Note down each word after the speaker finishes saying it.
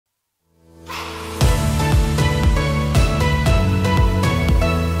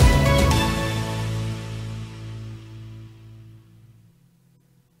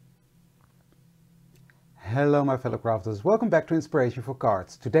Hello my fellow crafters, welcome back to Inspiration for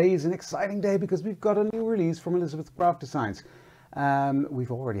Cards. Today is an exciting day because we've got a new release from Elizabeth Craft Designs. We've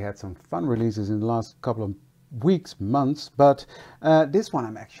already had some fun releases in the last couple of weeks, months, but this one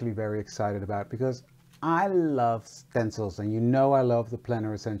I'm actually very excited about because I love stencils, and you know I love the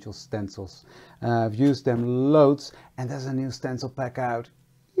Planner Essentials stencils. I've used them loads, and there's a new stencil pack out.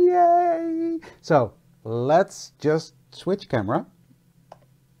 Yay! So let's just switch camera.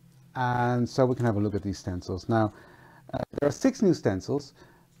 And so we can have a look at these stencils. Now, there are 6 new stencils.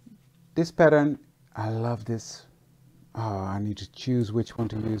 This pattern, I love this. Oh, I need to choose which one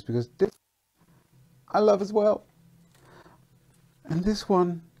to use because this I love as well. And this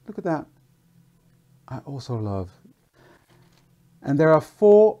one, look at that, I also love. And there are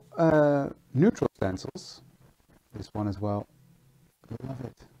 4 neutral stencils. This one as well. I love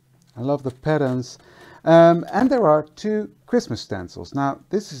it. I love the patterns. And there are 2 Christmas stencils. Now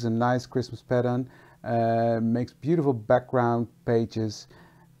this is a nice Christmas pattern, makes beautiful background pages.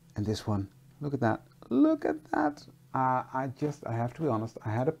 And this one, look at that, look at that. I have to be honest, I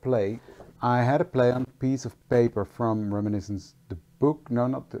had a play on a piece of paper from Reminiscence, the book, no,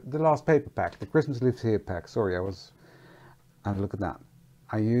 not the last paper pack, the Christmas Lives Here pack. Sorry, and look at that.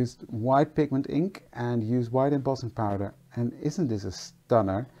 I used white pigment ink and used white embossing powder, and isn't this a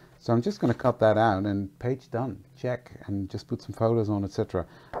stunner? So I'm just going to cut that out and page done, check, and just put some photos on, etc.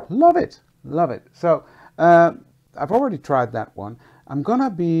 Love it, love it. So I've already tried that one. I'm going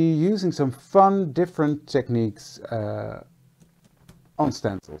to be using some fun, different techniques on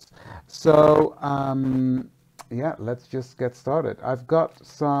stencils. So yeah, let's just get started. I've got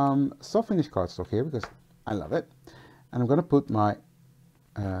some soft finish cardstock here because I love it. And I'm going to put my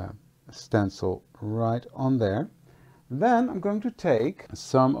stencil right on there. Then I'm going to take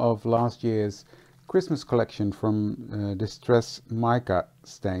some of last year's Christmas collection from Distress Mica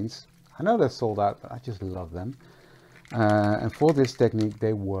stains. I know they're sold out, but I just love them. And for this technique,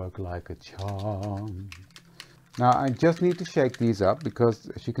 they work like a charm. Now I just need to shake these up because,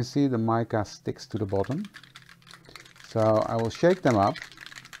 as you can see, the mica sticks to the bottom. So I will shake them up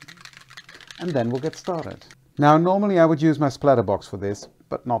and then we'll get started. Now normally I would use my splatter box for this,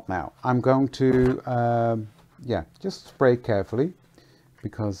 but not now. I'm going to yeah, just spray carefully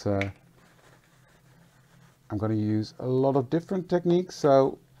because I'm going to use a lot of different techniques.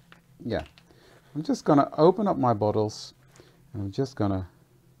 So yeah, I'm just going to open up my bottles and I'm just going to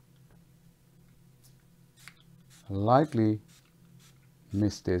lightly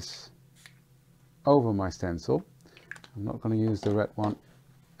mist this over my stencil. I'm not going to use the red one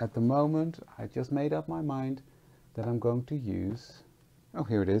at the moment. I just made up my mind that I'm going to use, oh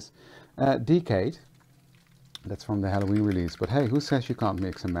here it is, Decade. That's from the Halloween release, but hey, who says you can't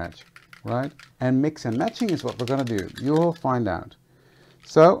mix and match, right? And mix and matching is what we're gonna do. You'll find out.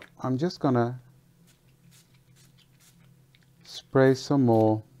 So I'm just gonna spray some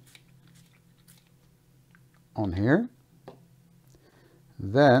more on here.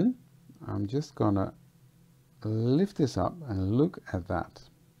 Then I'm just gonna lift this up and look at that.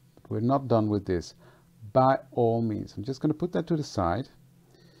 We're not done with this, by all means. I'm just gonna put that to the side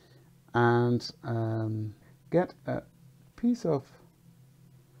and get a piece of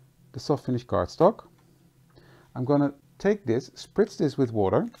the soft finish cardstock. I'm going to take this, spritz this with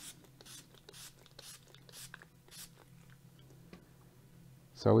water.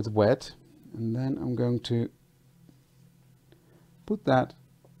 So it's wet. And then I'm going to put that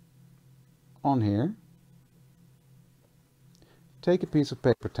on here. Take a piece of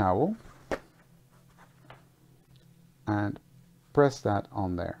paper towel and press that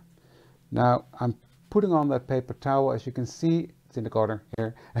on there. Now I'm putting on that paper towel, as you can see, it's in the corner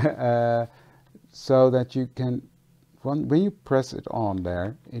here, so that you can, when you press it on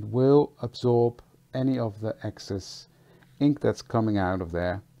there, it will absorb any of the excess ink that's coming out of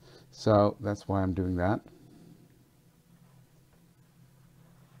there. So that's why I'm doing that.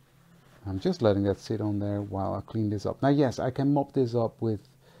 I'm just letting that sit on there while I clean this up. Now yes, I can mop this up with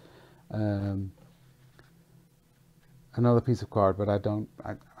another piece of card, but I don't.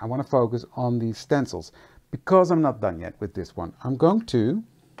 I want to focus on these stencils because I'm not done yet with this one. I've got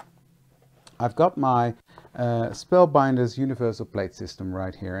my Spellbinders Universal Plate System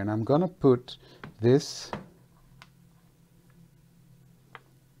right here, and I'm gonna put this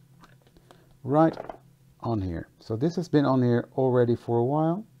right on here. So this has been on here already for a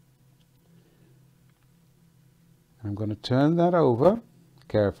while. I'm gonna turn that over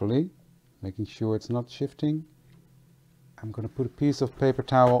carefully, making sure it's not shifting. I'm going to put a piece of paper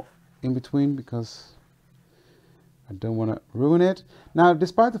towel in between because I don't want to ruin it. Now,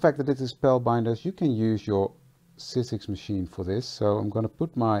 despite the fact that this is Spellbinders, you can use your Sizzix machine for this. So I'm going to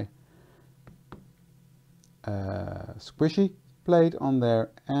put my squishy plate on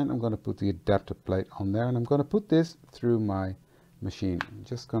there, and I'm going to put the adapter plate on there, and I'm going to put this through my machine. I'm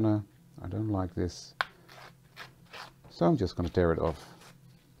just gonna, I don't like this, so I'm just going to tear it off.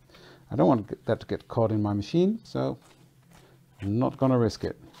 I don't want that to get caught in my machine, so I'm not going to risk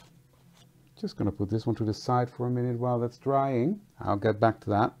it. Just going to put this one to the side for a minute while that's drying. I'll get back to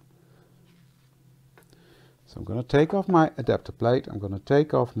that. So I'm going to take off my adapter plate. I'm going to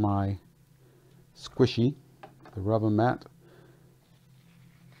take off my squishy, the rubber mat.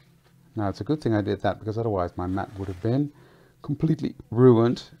 Now it's a good thing I did that, because otherwise my mat would have been completely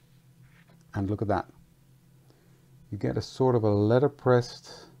ruined. And look at that. You get a sort of a letter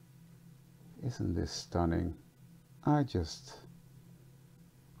pressed. Isn't this stunning? I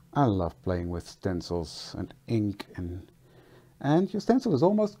love playing with stencils and ink, and your stencil is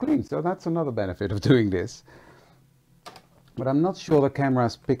almost clean, so that's another benefit of doing this. But I'm not sure the camera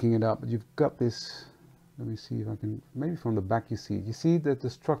is picking it up, but you've got this, let me see if I can, maybe from the back you see that the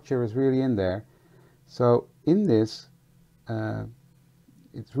structure is really in there. So in this,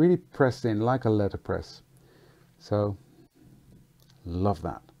 it's really pressed in like a letterpress. So love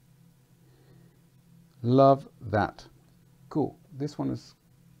that. Love that. Cool. This one is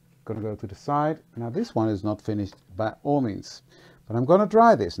going to go to the side. Now this one is not finished by all means, but I'm going to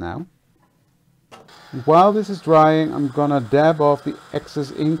dry this now. And while this is drying, I'm going to dab off the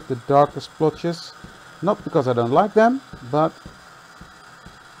excess ink, the darker splotches. Not because I don't like them, but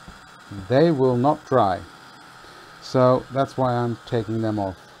they will not dry. So that's why I'm taking them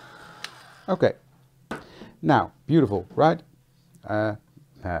off. Okay. Now, beautiful, right?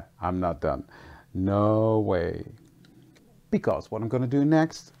 I'm not done. No way. Because what I'm going to do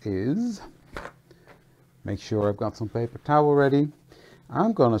next is make sure I've got some paper towel ready.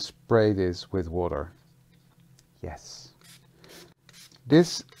 I'm going to spray this with water. Yes.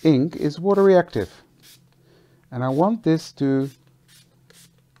 This ink is water reactive. And I want this to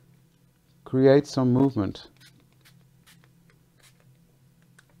create some movement.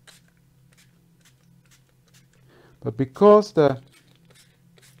 But because the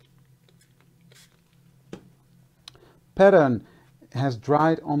pattern has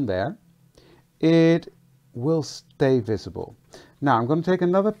dried on there, it will stay visible. Now I'm going to take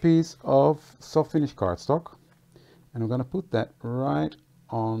another piece of soft finish cardstock, and I'm going to put that right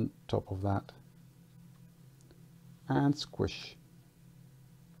on top of that and squish.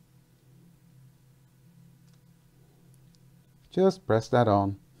 Just press that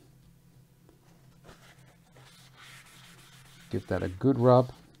on. Give that a good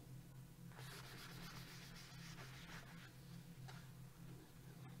rub.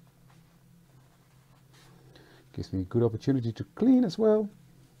 Gives me a good opportunity to clean as well.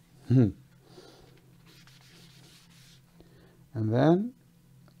 And then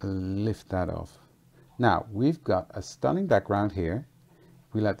lift that off. Now we've got a stunning background here.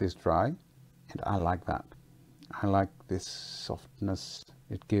 We let this dry, and I like that. I like this softness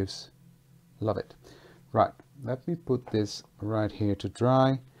it gives. Love it. Right, let me put this right here to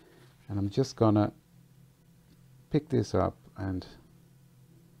dry, and I'm just gonna pick this up and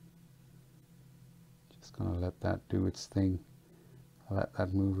just gonna let that do its thing. Let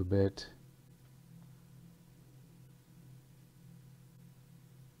that move a bit.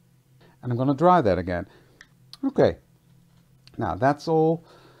 And I'm going to dry that again. Okay, now that's all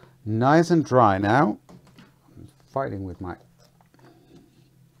nice and dry now. I'm fighting with my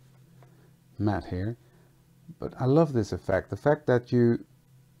mat here, but I love this effect. The fact that you,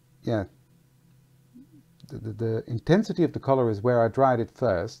 yeah, the intensity of the color is where I dried it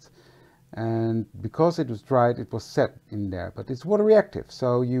first, and because it was dried, it was set in there, but it's water reactive,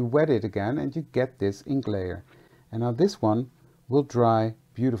 so you wet it again and you get this ink layer. And now this one will dry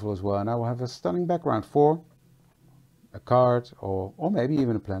beautiful as well, and I will have a stunning background for a card or maybe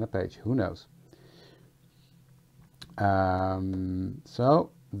even a planner page, who knows.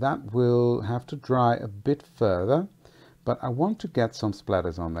 So that will have to dry a bit further, but I want to get some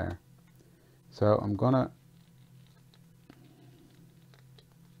splatters on there. So I'm gonna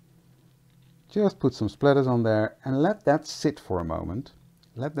just put some splatters on there and let that sit for a moment.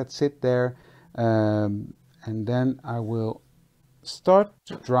 Let that sit there, and then I will start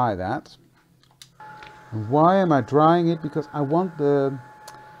to dry that. And why am I drying it? Because I want the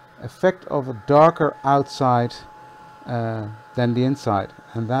effect of a darker outside than the inside,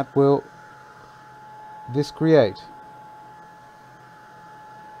 and that will this create.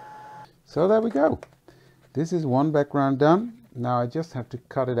 So there we go. This is one background done. Now I just have to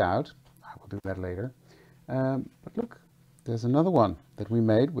cut it out. I will do that later. But look, there's another one that we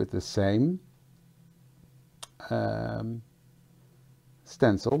made with the same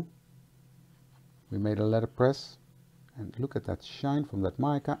stencil, We made a letterpress, and look at that shine from that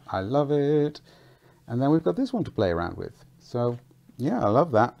mica. I love it. And then we've got this one to play around with. So yeah, I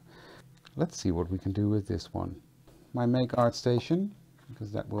love that. Let's see what we can do with this one. My make art station,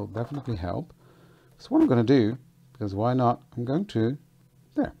 because that will definitely help. So what I'm going to do, because why not, I'm going to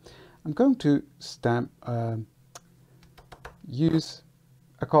stamp, use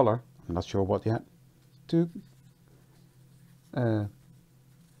a color, I'm not sure what yet, to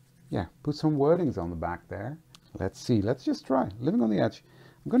yeah, put some wordings on the back there. Let's see, let's just try. Living on the Edge.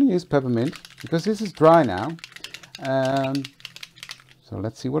 I'm going to use Peppermint because this is dry now. So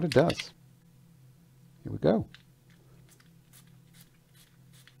let's see what it does. Here we go.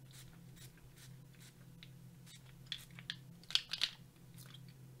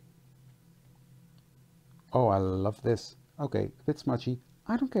 Oh, I love this. Okay, a bit smudgy.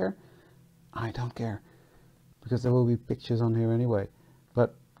 I don't care. I don't care. Because there will be pictures on here anyway.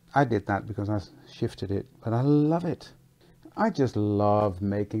 But I did that because I shifted it. But I love it. I just love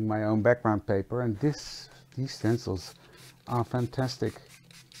making my own background paper. And these stencils are fantastic.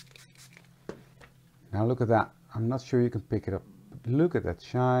 Now look at that. I'm not sure you can pick it up. Look at that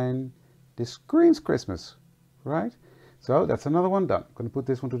shine. This screams Christmas, right? So that's another one done. I'm going to put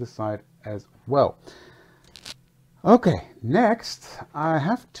this one to the side as well. Okay, next I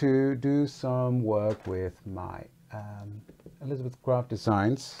have to do some work with my Elizabeth Craft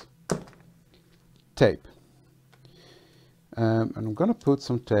Designs tape. And I'm going to put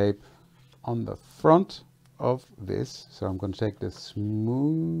some tape on the front of this. So I'm going to take the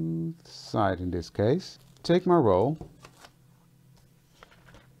smooth side in this case. Take my roll.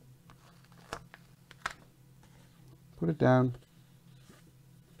 Put it down.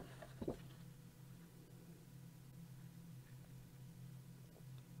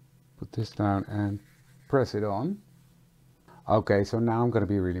 Put this down and press it on. Okay, so now I'm going to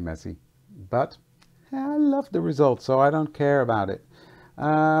be really messy. But I love the result, so I don't care about it.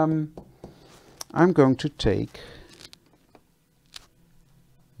 I'm going to take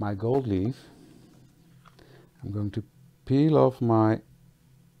my gold leaf. I'm going to peel off my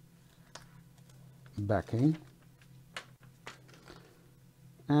backing.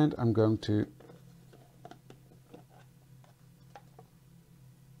 And I'm going to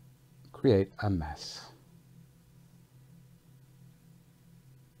create a mess.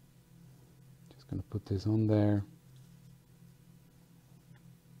 Just going to put this on there.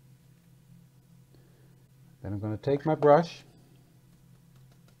 Then I'm going to take my brush.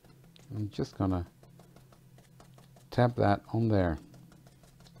 I'm just going to tap that on there.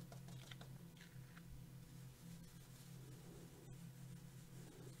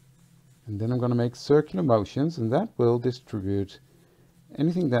 And then I'm going to make circular motions, and that will distribute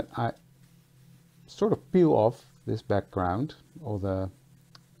anything that I sort of peel off this background or the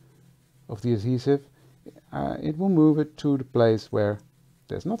adhesive. It will move it to the place where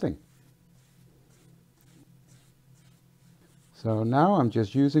there's nothing. So now I'm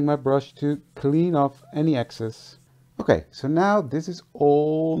just using my brush to clean off any excess. Okay, so now this is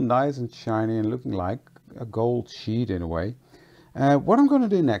all nice and shiny and looking like a gold sheet in a way. What I'm going to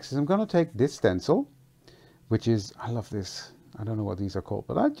do next is I'm going to take this stencil, which is, I love this. I don't know what these are called,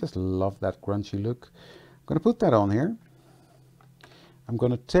 but I just love that crunchy look. I'm going to put that on here. I'm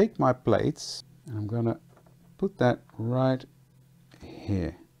going to take my plates and I'm going to put that right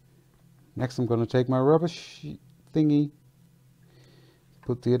here. Next I'm going to take my rubber thingy,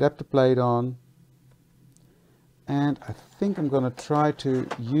 put the adapter plate on, and I think I'm going to try to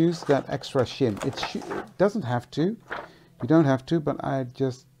use that extra shim. It doesn't have to. You don't have to, but I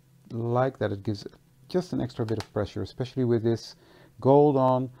just like that it gives just an extra bit of pressure, especially with this gold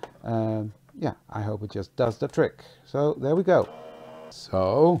on. Yeah, I hope it just does the trick. So there we go.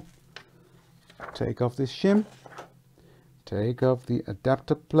 So take off this shim, take off the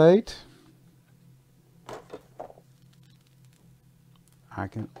adapter plate. I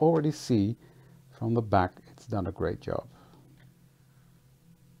can already see from the back it's done a great job.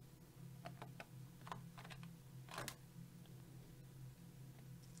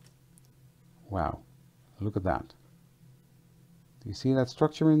 Wow, look at that. Do you see that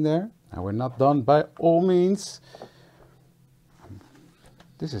structure in there? Now we're not done by all means.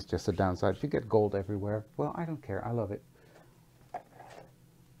 This is just a downside. You get gold everywhere. Well, I don't care. I love it.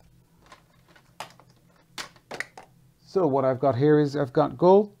 So what I've got here is I've got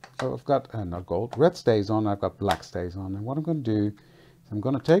gold. Oh, I've got not gold. Red StazOn. I've got black StazOn. And what I'm going to do is I'm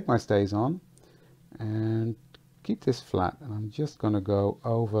going to take my StazOn and keep this flat. And I'm just going to go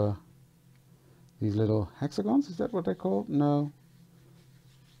over these little hexagons. Is that what they're called? No.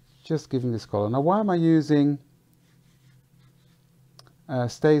 Just giving this color. Now, why am I using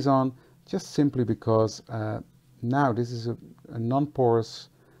StazOn? just simply because now this is a non-porous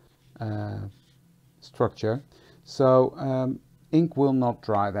structure, so ink will not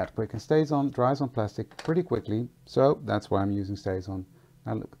dry that quick, and dries on plastic pretty quickly, so that's why I'm using StazOn.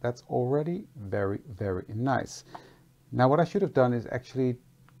 Now look, that's already very, very nice. Now what I should have done is actually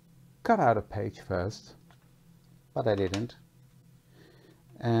cut out a page first, but I didn't,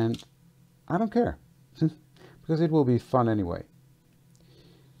 and I don't care because it will be fun anyway.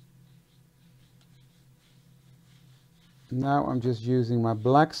 Now I'm just using my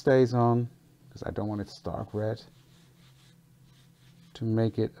black StazOn because I don't want it stark red, to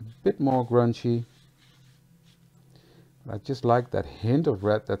make it a bit more grungy. I just like that hint of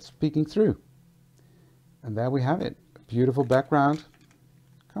red that's peeking through. And there we have it. A beautiful background.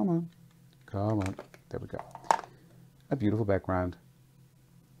 Come on. Come on. There we go. A beautiful background.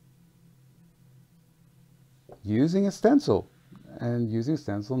 Using a stencil. And using a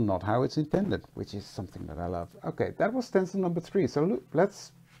stencil not how it's intended, which is something that I love. Okay, that was stencil number 3. So look,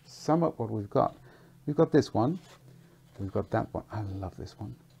 let's sum up what we've got. We've got this one. We've got that one. I love this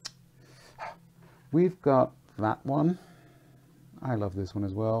one. We've got that one. I love this one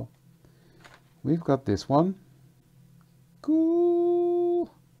as well. We've got this one. Cool.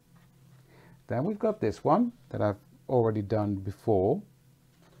 Then we've got this one that I've already done before.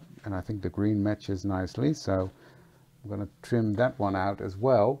 And I think the green matches nicely. So I'm going to trim that one out as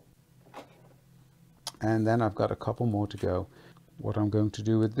well. And then I've got a couple more to go. What I'm going to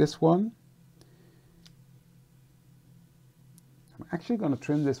do with this one, I'm actually going to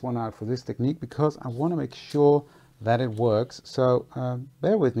trim this one out for this technique because I want to make sure that it works. So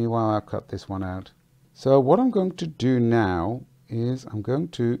bear with me while I cut this one out. So what I'm going to do now is I'm going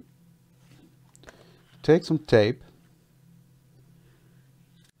to take some tape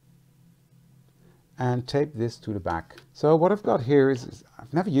and tape this to the back. So what I've got here is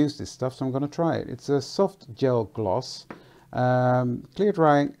I've never used this stuff, so I'm going to try it. It's a soft gel gloss, clear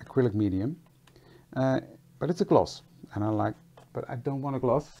drying acrylic medium, but it's a gloss, and but I don't want a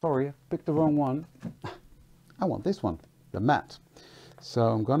gloss. Sorry, I picked the wrong one. I want this one, the matte. So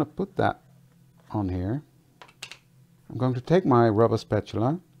I'm going to put that on here. I'm going to take my rubber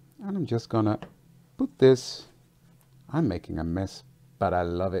spatula and I'm just going to put this. I'm making a mess, but I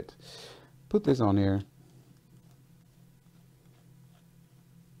love it. Put this on here.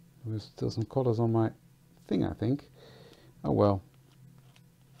 There's still some colors on my thing, I think. Oh well,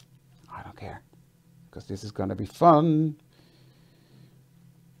 I don't care, because this is going to be fun.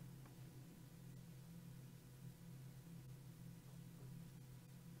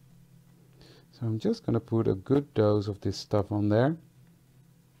 So I'm just going to put a good dose of this stuff on there.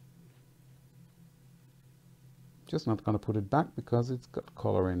 Just not going to put it back because it's got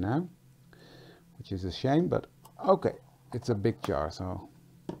color in now, which is a shame, but okay, it's a big jar, so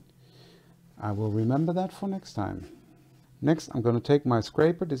I will remember that for next time. Next, I'm going to take my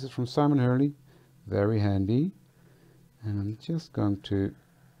scraper. This is from Simon HURELY, very handy, and I'm just going to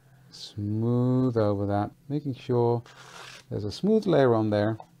smooth over that, making sure there's a smooth layer on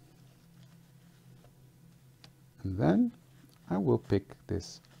there. And then I will pick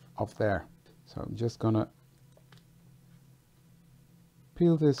this off there. So I'm just gonna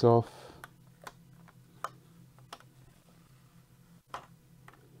peel this off.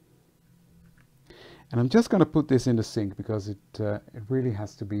 And I'm just gonna put this in the sink because it really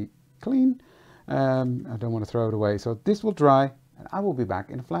has to be clean. I don't want to throw it away. So this will dry and I will be back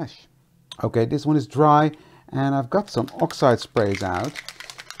in a flash. Okay, this one is dry and I've got some Oxide sprays out.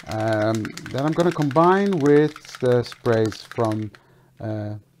 That I'm going to combine with the sprays from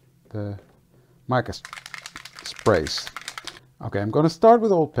the Mica sprays. Okay, I'm going to start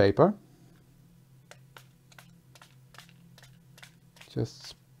with old paper.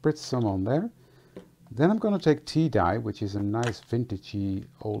 Just spritz some on there. Then I'm going to take tea dye, which is a nice vintagey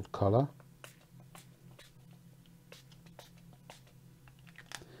old color.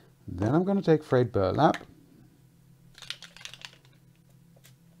 Then I'm going to take frayed burlap.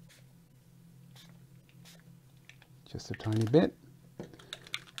 Just a tiny bit.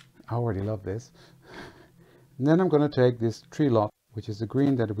 I already love this. And then I'm going to take this tree lot, which is the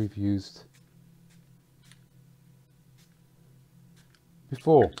green that we've used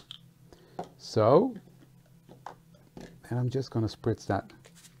before. So, and I'm just going to spritz that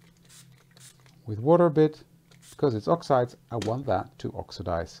with water a bit, because it's oxides. I want that to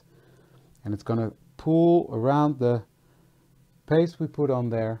oxidize. And it's going to pool around the paste we put on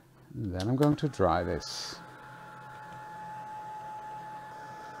there. And then I'm going to dry this.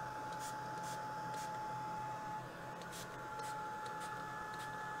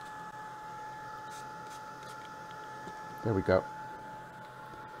 There we go.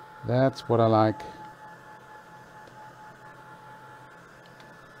 That's what I like.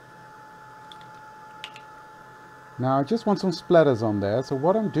 Now I just want some splatters on there, so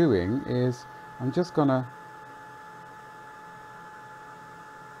what I'm doing is I'm just gonna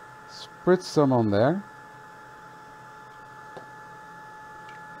spritz some on there,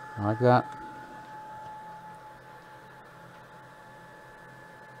 like that.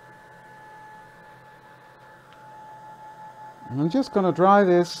 And I'm just gonna dry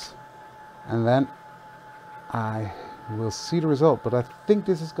this, and then I will see the result, but I think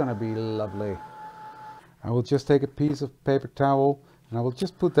this is gonna be lovely. I will just take a piece of paper towel and I will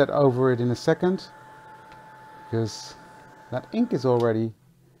just put that over it in a second, because that ink is already,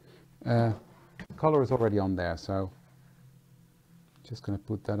 color is already on there, so just going to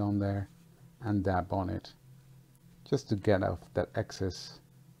put that on there and dab on it, just to get off that excess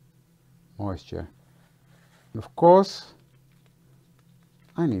moisture. And of course,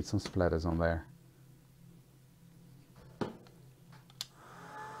 I need some splatters on there.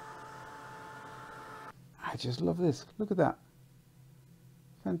 I just love this. Look at that.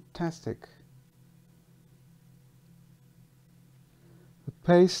 Fantastic. The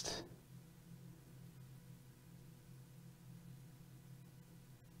paste.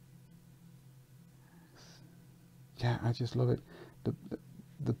 Yeah, I just love it.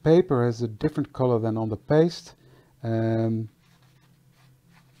 The paper has a different color than on the paste. I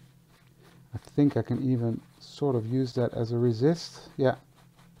think I can even sort of use that as a resist. Yeah.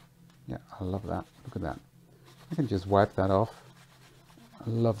 Yeah, I love that. Look at that. I can just wipe that off. I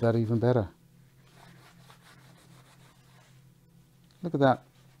love that even better. Look at that.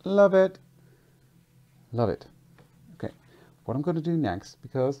 Love it. Love it. Okay, what I'm going to do next,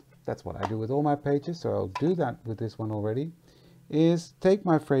 because that's what I do with all my pages, so I'll do that with this one already, is take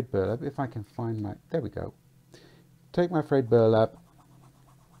my frayed burlap, if I can find my, there we go. Take my frayed burlap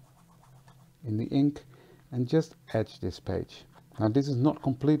in the ink and just etch this page. Now this is not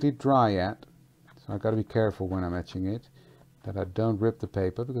completely dry yet, so I got to be careful when I'm etching it, that I don't rip the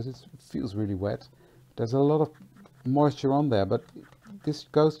paper, because it feels really wet. There's a lot of moisture on there, but this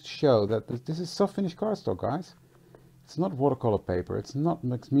goes to show that this is soft finish cardstock, guys. It's not watercolor paper, it's not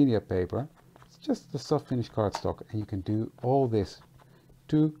mixed media paper, it's just the soft finish cardstock, and you can do all this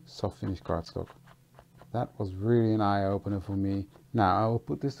to soft finish cardstock. That was really an eye-opener for me. Now I will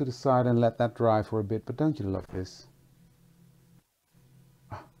put this to the side and let that dry for a bit, but don't you love this?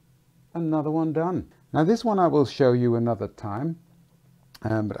 Another one done. Now this one I will show you another time,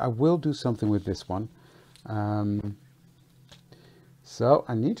 but I will do something with this one. So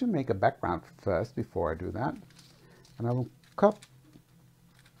I need to make a background first before I do that, and I will cut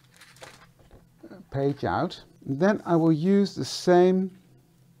a page out. Then I will use the same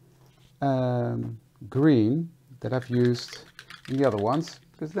green that I've used in the other ones,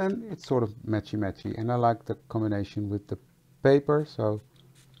 because then it's sort of matchy and I like the combination with the paper. So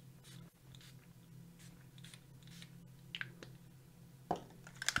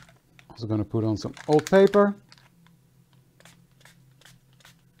also going to put on some old paper.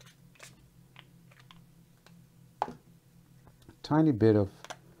 Tiny bit of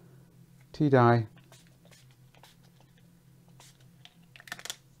tea dye.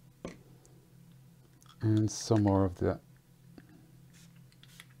 And some more of the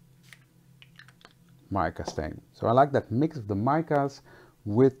mica stain. So I like that mix of the micas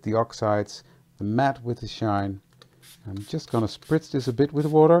with the oxides, the matte with the shine. I'm just going to spritz this a bit with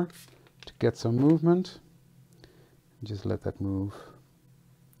water to get some movement. Just let that move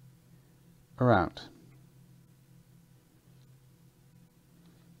around.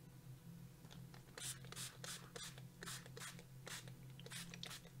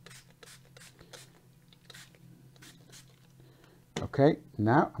 Okay,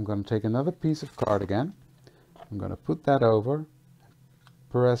 now I'm going to take another piece of card again. I'm going to put that over,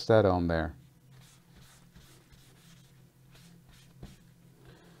 press that on there.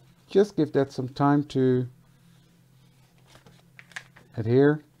 Just give that some time to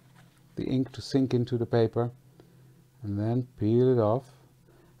adhere, the ink to sink into the paper, and then peel it off.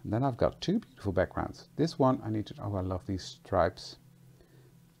 And then I've got two beautiful backgrounds. This one I need to, oh, I love these stripes.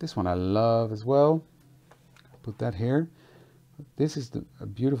 This one I love as well. Put that here. This is a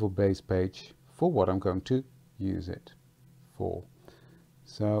beautiful base page for what I'm going to use it for.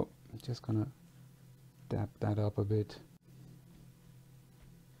 So I'm just gonna dab that up a bit.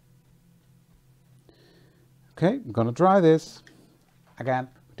 Okay, I'm gonna dry this again.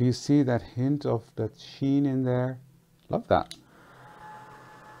 Do you see that hint of that sheen in there? Love that.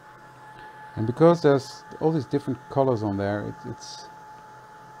 And because there's all these different colors on there, it's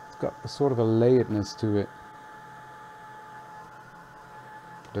got a sort of a layeredness to it.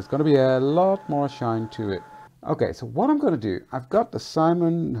 There's going to be a lot more shine to it. Okay, so what I'm going to do, I've got the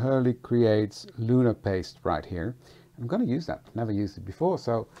Simon Hurley Creates Lunar paste right here. I'm going to use that. I've never used it before,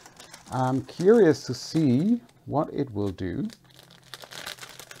 so I'm curious to see what it will do.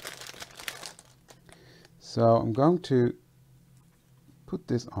 So I'm going to put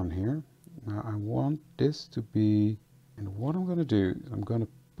this on here. Now I want this to be, and what I'm going to do is I'm going to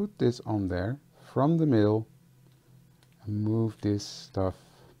put this on there from the middle and move this stuff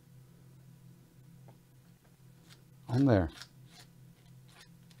on there.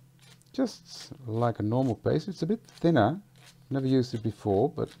 Just like a normal paste. It's a bit thinner. Never used it before,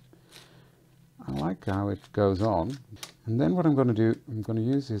 but I like how it goes on. And then what I'm going to do, I'm going to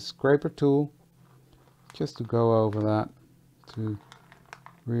use this scraper tool just to go over that to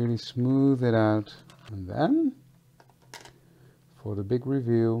really smooth it out. And then for the big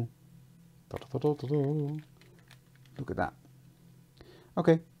reveal, look at that.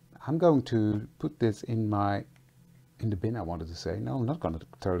 Okay, I'm going to put this in the bin, I wanted to say. No, I'm not going to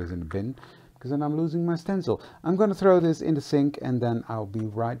throw this in the bin because then I'm losing my stencil. I'm going to throw this in the sink and then I'll be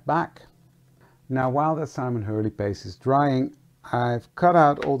right back. Now, while that Simon Hurley paste is drying, I've cut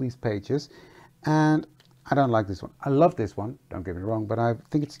out all these pages and I don't like this one. I love this one, don't get me wrong, but I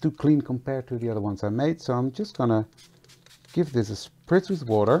think it's too clean compared to the other ones I made. So I'm just going to give this a spritz with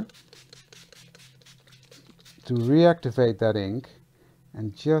water to reactivate that ink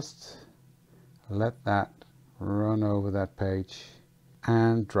and just let that run over that page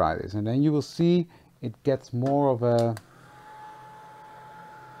and dry this, and then you will see it gets more of a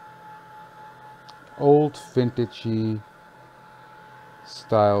old vintagey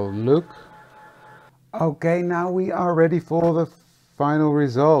style look. Okay, now we are ready for the final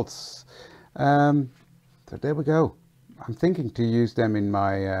results. So there we go. I'm thinking to use them in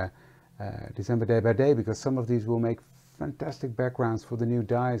my December Day by Day because some of these will make fantastic backgrounds for the new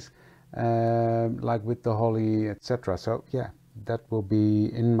dies. Like with the holly, etc. So yeah, that will be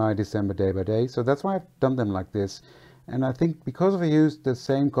in my December Day by Day. So that's why I've done them like this. And I think because I used the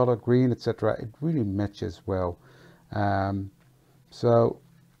same color green, etc., it really matches well. So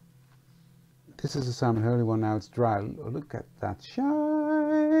this is a Simon Hurley one. Now it's dry. Look at that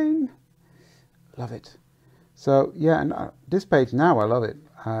shine. Love it. So yeah, and this page now I love it.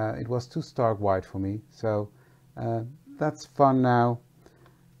 It was too stark white for me. So that's fun now.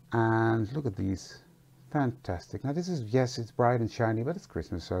 And look at these, fantastic. Now this is, yes, it's bright and shiny, but it's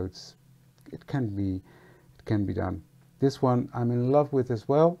Christmas, so it can be done. This one I'm in love with as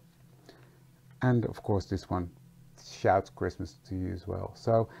well, and of course this one shouts Christmas to you as well.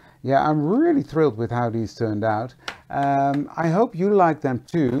 So yeah, I'm really thrilled with how these turned out. I hope you like them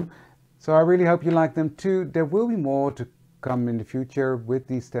too. So I really hope you like them too. There will be more to come in the future with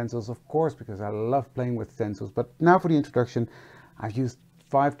these stencils, of course, because I love playing with stencils. But now for the introduction, I've used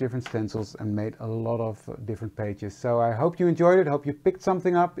 5 different stencils and made a lot of different pages. So I hope you enjoyed it. Hope you picked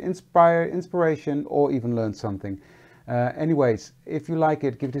something up, inspiration, or even learned something. Anyways, if you like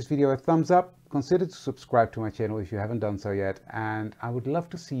it, give this video a thumbs up. Consider to subscribe to my channel if you haven't done so yet. And I would love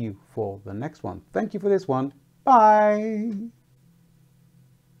to see you for the next one. Thank you for this one. Bye.